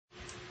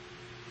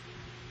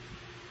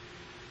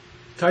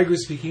Tiger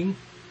speaking,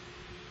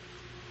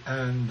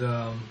 and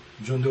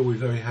John Doe, we're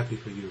very happy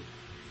for you.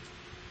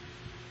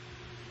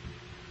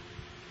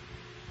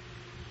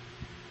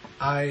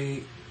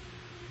 I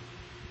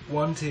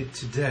wanted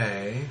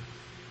today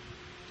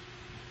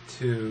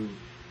to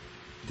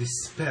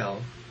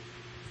dispel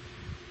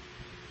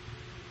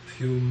a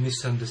few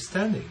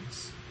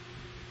misunderstandings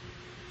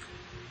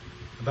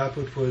about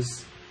what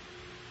was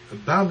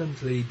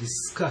abundantly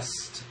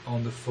discussed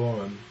on the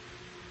forum,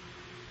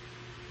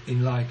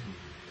 enlightenment.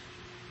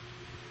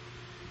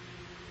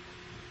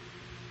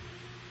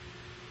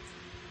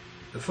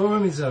 The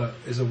forum is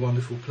a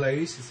wonderful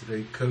place. It's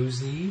very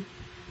cozy,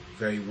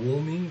 very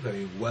warming,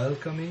 very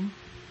welcoming,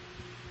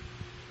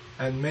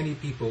 and many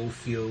people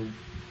feel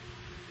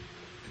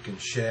they can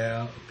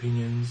share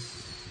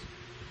opinions,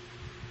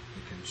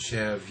 they can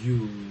share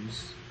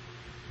views,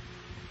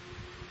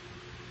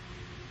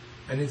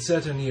 and it's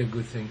certainly a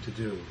good thing to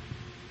do.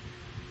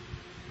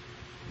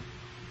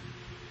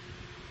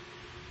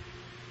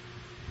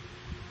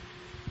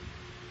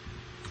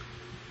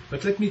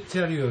 But let me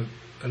tell you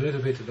a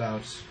little bit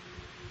about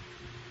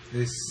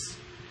this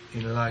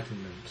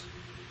enlightenment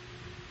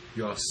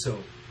you are so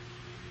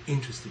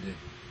interested in,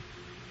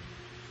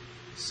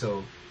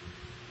 so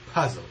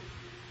puzzled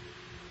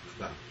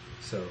about,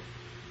 so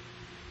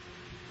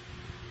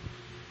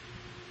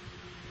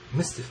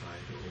mystified,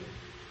 or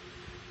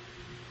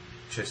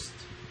just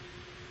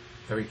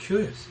very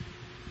curious.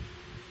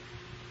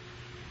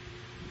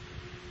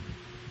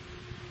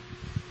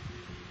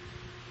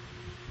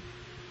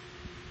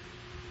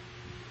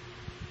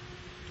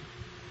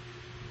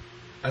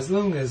 As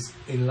long as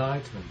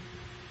enlightenment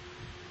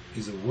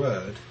is a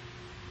word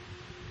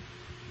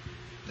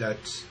that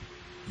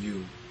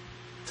you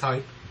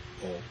type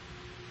or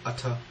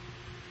utter,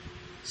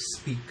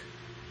 speak,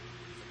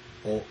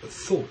 or a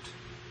thought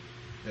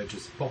that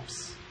just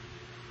pops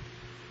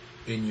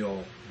in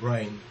your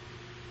brain,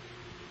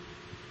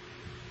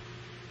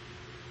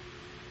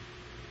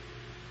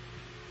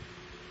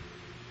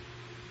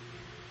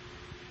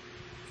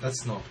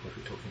 that's not what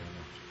we're talking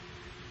about.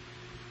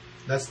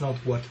 That's not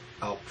what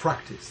our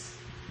practice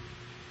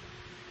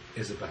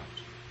is about.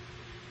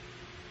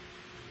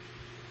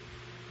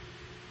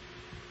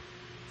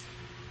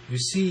 You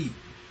see,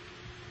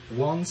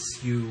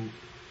 once you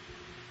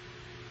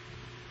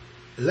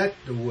let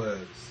the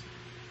words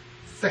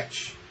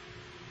fetch,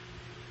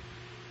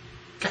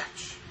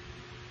 catch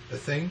a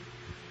thing,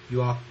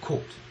 you are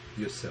caught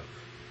yourself.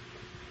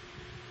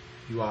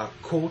 You are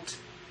caught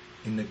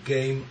in the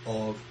game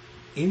of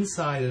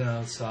inside and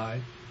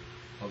outside,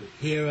 of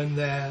here and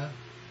there,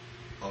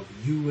 of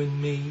you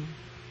and me.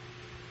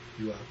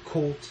 You are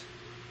caught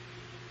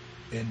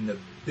in the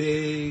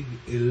big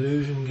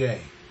illusion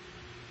game.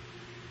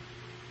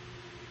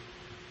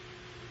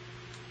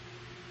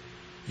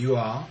 You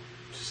are,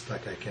 just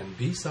like I can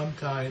be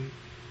sometime,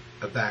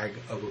 a bag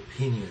of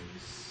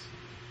opinions,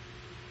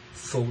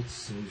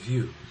 thoughts and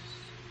views.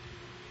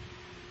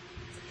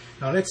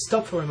 Now let's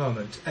stop for a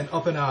moment and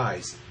open our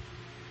eyes.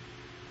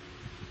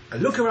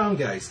 And look around,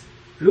 guys.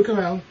 Look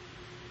around.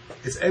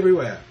 It's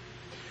everywhere.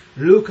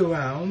 Look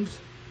around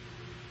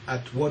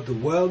at what the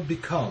world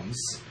becomes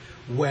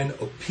when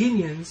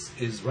opinions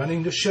is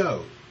running the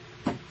show.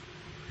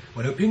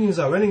 When opinions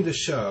are running the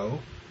show,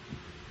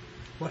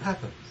 what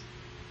happens?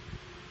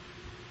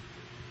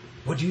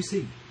 What do you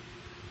see?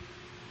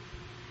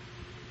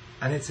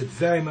 And it's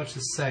very much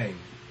the same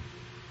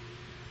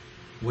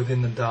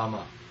within the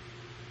Dharma.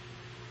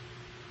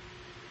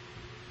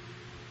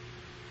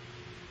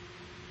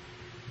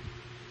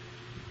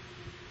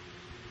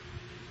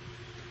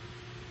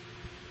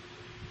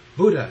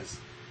 Buddhas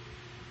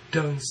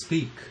don't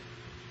speak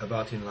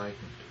about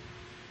enlightenment.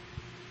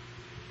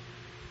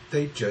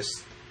 They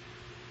just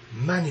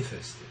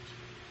manifest it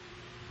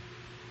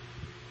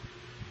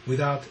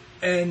without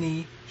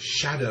any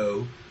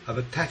shadow of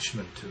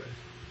attachment to it.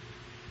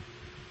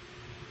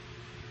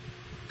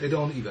 They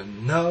don't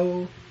even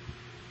know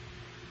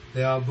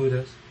they are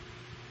Buddhas.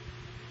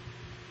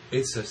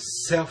 It's a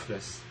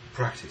selfless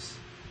practice.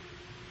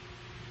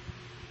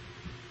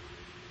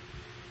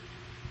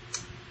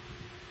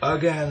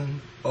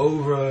 Again,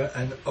 over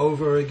and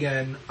over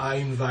again, I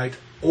invite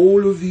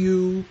all of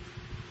you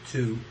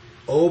to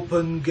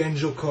open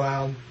Genjo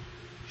Koan,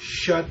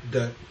 shut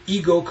the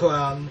ego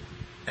koan,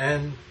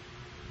 and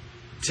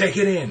take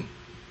it in.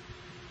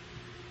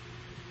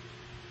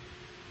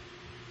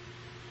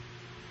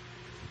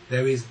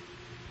 There is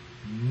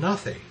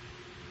nothing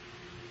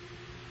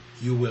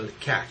you will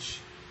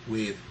catch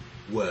with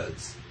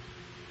words.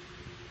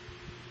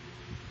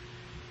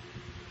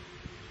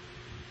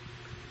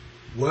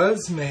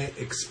 Words may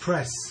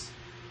express,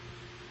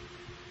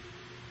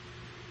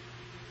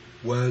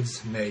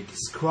 words may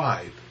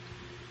describe,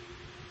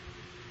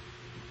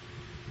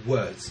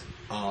 words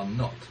are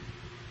not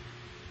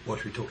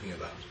what we're talking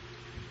about.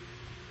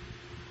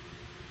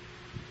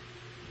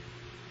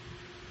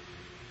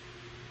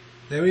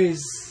 There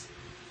is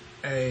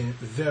a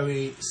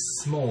very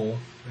small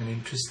and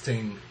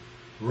interesting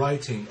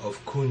writing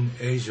of Kun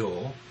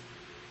Ejo,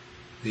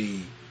 the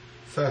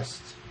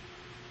first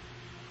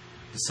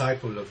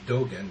disciple of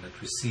Dogen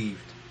that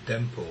received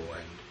Dempo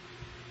and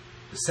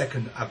the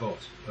second abbot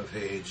of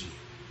Heiji.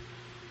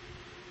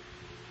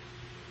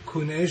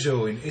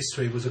 Kunejo in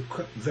history was a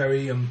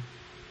very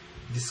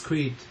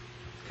discreet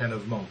kind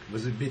of monk. He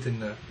was a bit in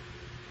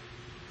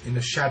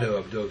the shadow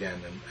of Dogen,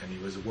 and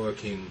he was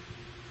working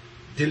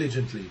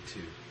diligently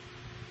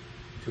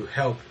to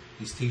help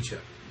his teacher.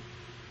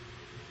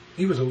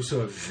 He was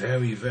also a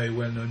very, very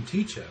well-known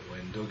teacher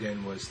when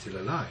Dogen was still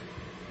alive.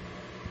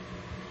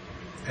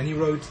 And he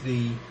wrote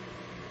the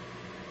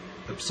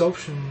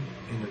Absorption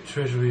in the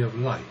Treasury of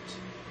Light.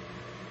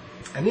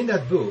 And in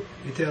that book,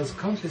 he tells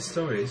countless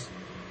stories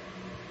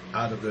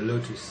out of the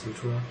Lotus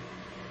Sutra,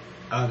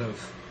 out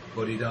of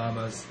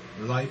Bodhidharma's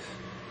life.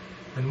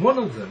 And one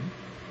of them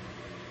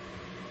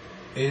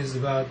is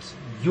about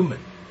human.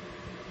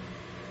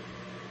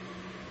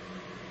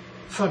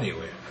 Funny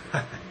way.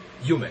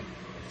 Human.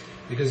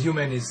 Because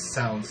human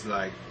sounds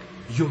like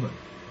human.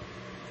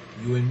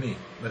 You and me.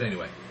 But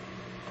anyway.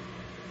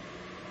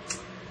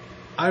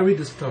 I read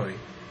the story.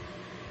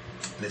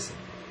 Listen.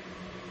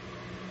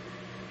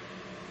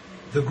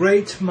 The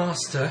great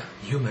master,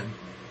 human,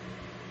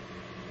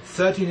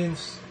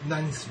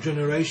 39th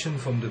generation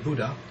from the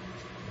Buddha,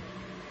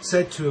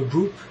 said to a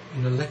group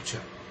in a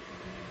lecture,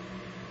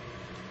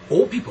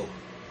 all people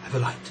have a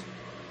light.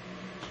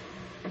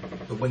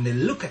 But when they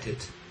look at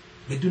it,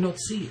 they do not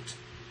see it.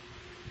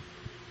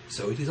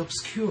 So it is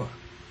obscure.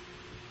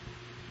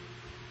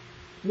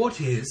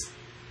 What is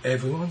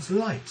everyone's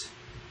light?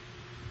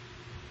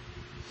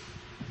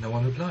 No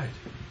one replied.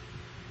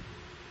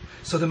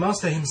 So the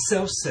master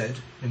himself said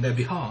in their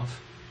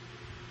behalf,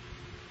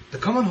 the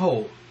common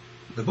hall,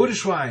 the Buddha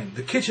shrine,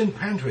 the kitchen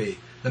pantry,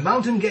 the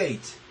mountain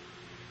gate.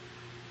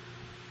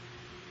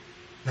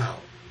 Now,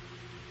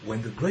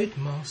 when the great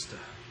master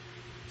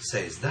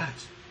says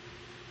that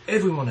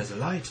everyone has a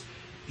light,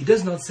 he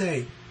does not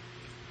say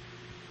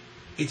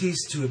it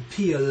is to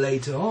appear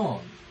later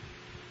on,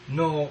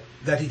 nor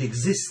that it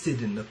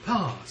existed in the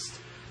past,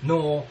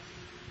 nor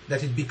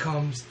that it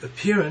becomes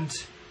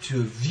apparent to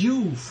a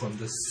view from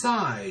the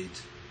side.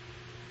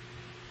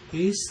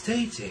 He is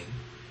stating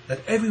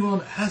that everyone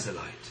has a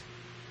light.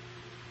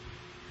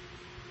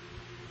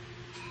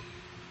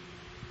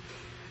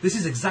 This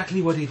is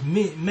exactly what it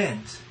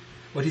meant,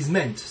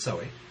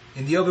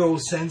 in the overall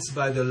sense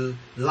by the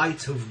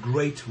light of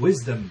great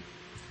wisdom.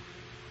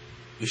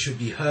 It should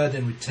be heard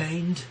and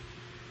retained,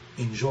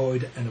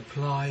 enjoyed and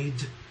applied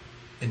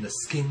in the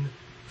skin,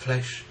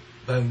 flesh,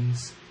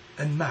 bones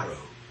and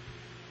marrow.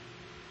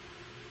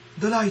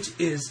 The light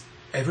is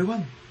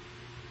everyone.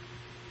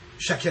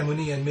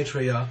 Shakyamuni and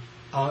Maitreya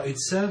are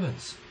its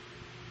servants.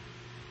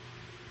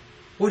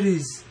 What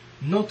is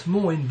not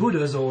more in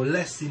Buddhas or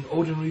less in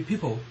ordinary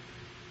people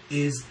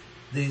is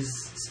this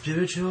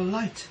spiritual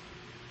light.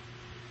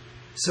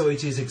 So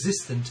it is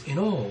existent in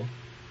all.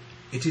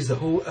 It is the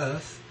whole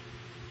earth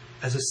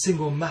as a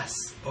single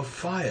mass of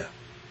fire.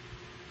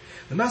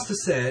 The Master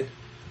said,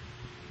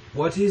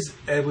 what is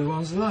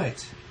everyone's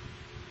light?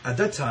 At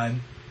that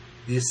time,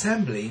 the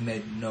assembly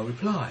made no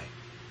reply.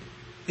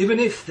 Even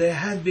if there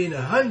had been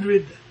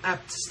 100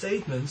 apt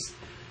statements,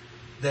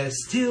 there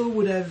still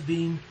would have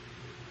been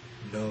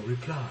no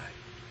reply.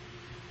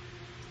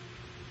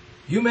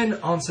 Human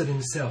answered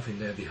himself in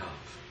their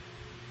behalf.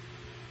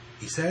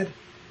 He said,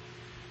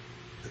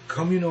 the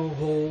communal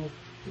hall,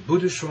 the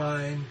Buddha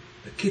shrine,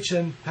 the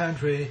kitchen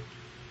pantry,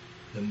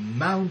 the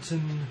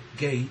mountain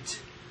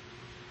gate.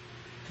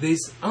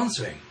 This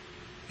answering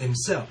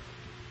himself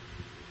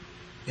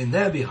in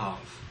their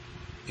behalf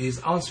is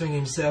answering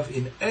himself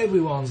in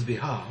everyone's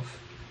behalf,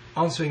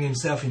 answering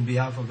himself in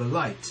behalf of the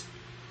light,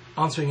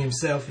 answering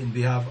himself in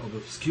behalf of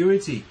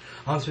obscurity,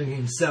 answering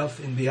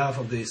himself in behalf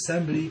of the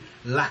assembly,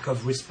 lack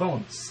of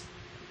response.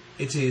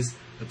 It is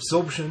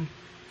absorption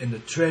in the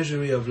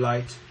treasury of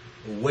light,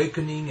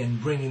 awakening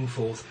and bringing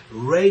forth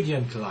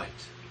radiant light.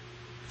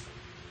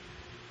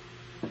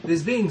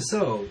 This being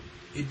so,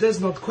 it does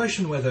not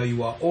question whether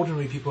you are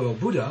ordinary people or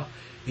Buddha.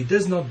 It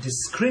does not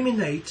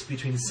discriminate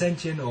between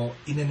sentient or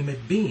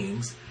inanimate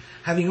beings.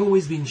 Having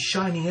always been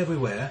shining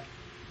everywhere,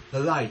 the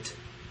light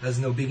has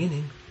no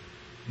beginning,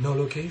 no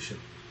location.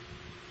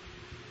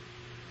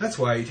 That's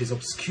why it is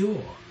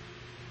obscure.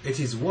 It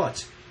is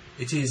what?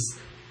 It is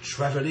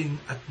traveling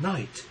at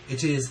night.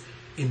 It is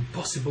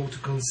impossible to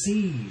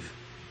conceive,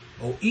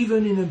 or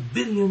even in a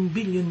billion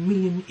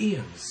million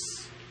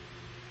eons.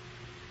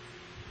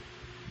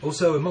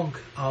 Also a monk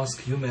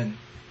asked Human,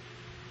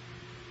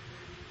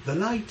 the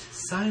light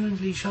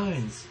silently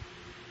shines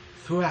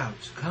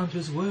throughout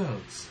countless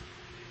worlds.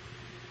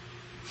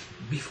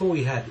 Before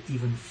he had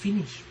even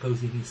finished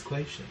posing his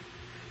question,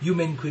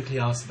 Human quickly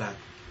asked back,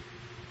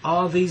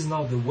 are these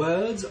not the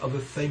words of a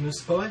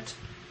famous poet?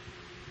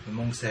 The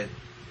monk said,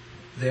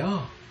 they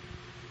are.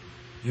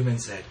 Human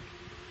said,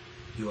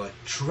 you are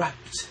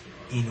trapped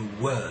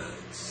in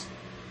words.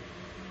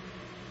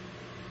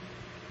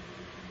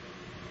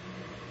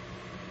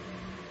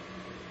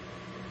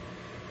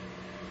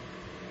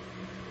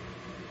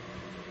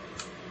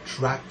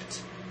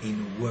 Trapped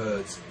in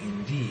words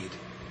indeed.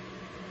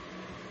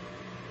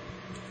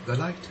 The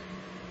light,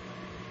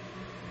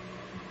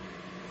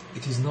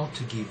 it is not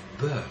to give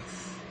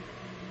birth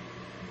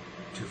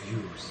to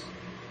views.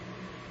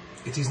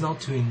 It is not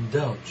to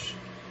indulge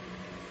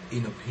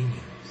in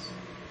opinions.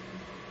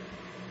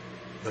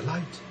 The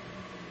light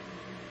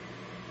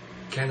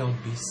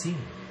cannot be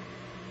seen,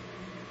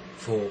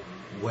 for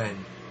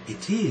when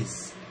it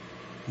is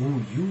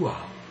who you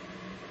are,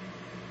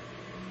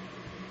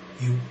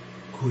 you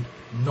could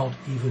not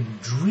even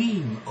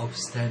dream of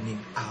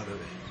standing out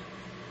of it.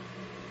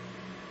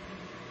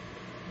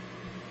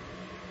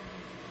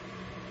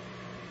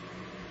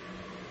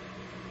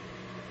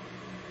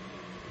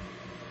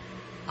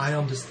 I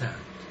understand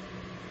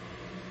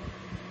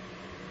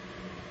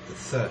the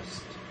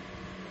thirst,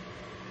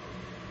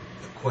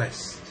 the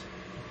quest,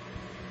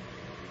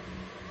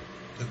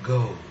 the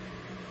goal,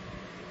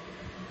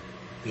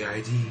 the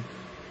idea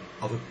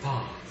of a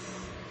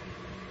path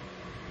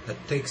that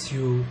takes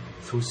you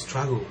through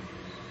struggles,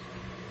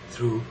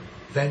 through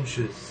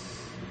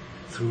ventures,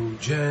 through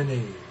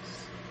journeys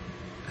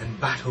and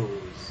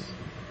battles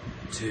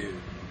to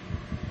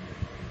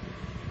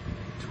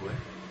where?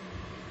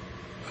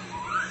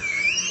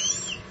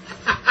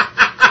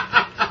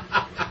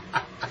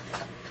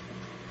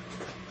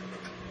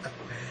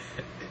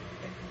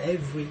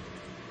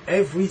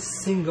 Every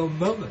single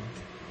moment,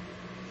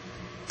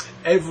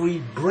 every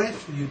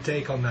breath you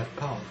take on that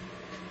path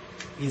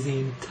is the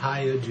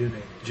entire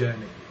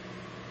journey.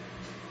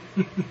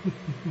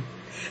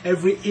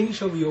 Every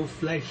inch of your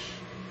flesh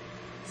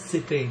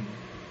sitting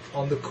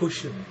on the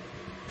cushion,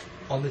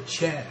 on the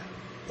chair,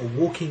 or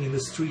walking in the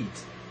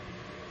street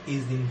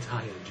is the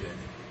entire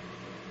journey.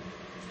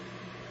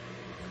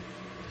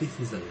 This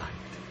is a light.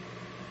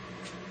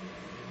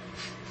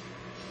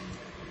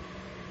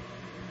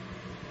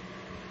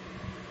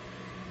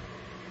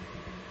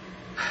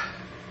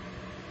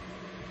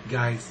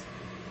 Guys,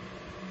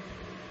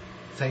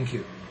 thank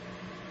you.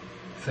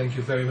 Thank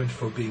you very much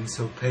for being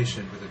so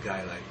patient with a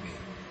guy like me.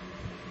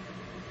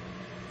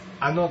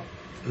 I'm not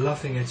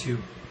laughing at you.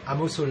 I'm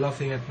also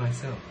laughing at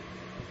myself.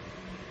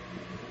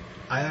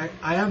 I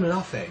am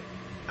laughing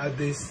at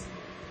this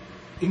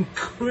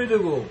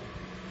incredible,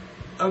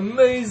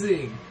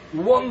 amazing,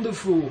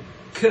 wonderful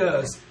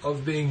curse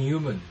of being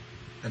human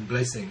and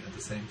blessing at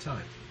the same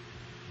time.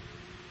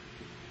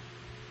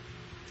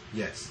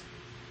 Yes.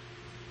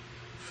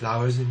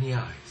 Flowers in the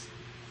eyes,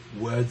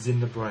 words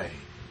in the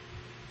brain,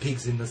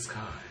 pigs in the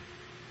sky.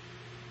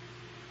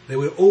 There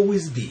will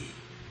always be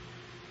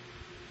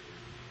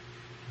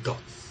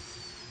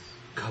dots,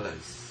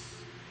 colors,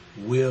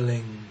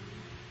 whirling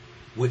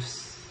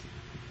whiffs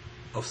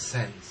of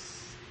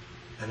sense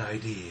and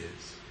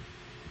ideas.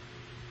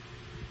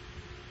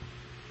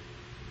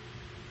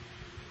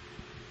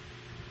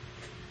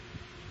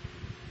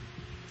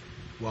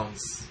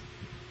 Once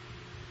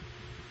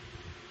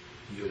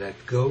you let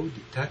go,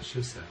 detach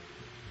yourself,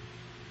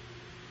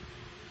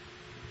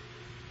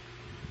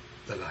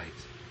 the light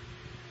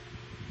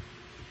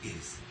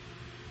is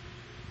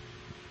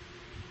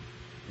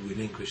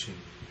relinquishing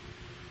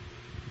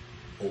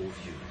all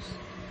views.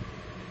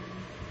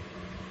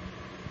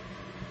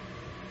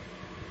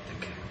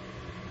 Take care.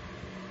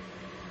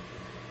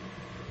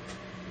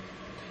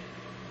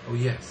 Oh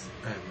yes,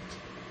 and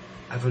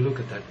have a look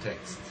at that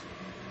text.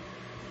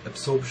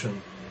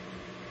 Absorption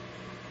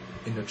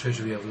in the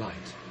treasury of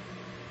light.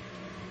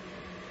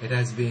 It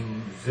has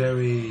been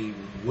very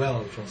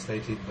well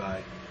translated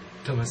by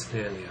Thomas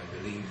Clearly, I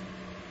believe.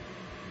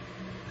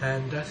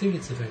 And I think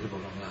it's available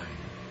online.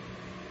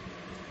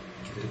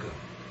 Give it a go.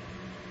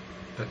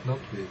 But not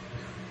with...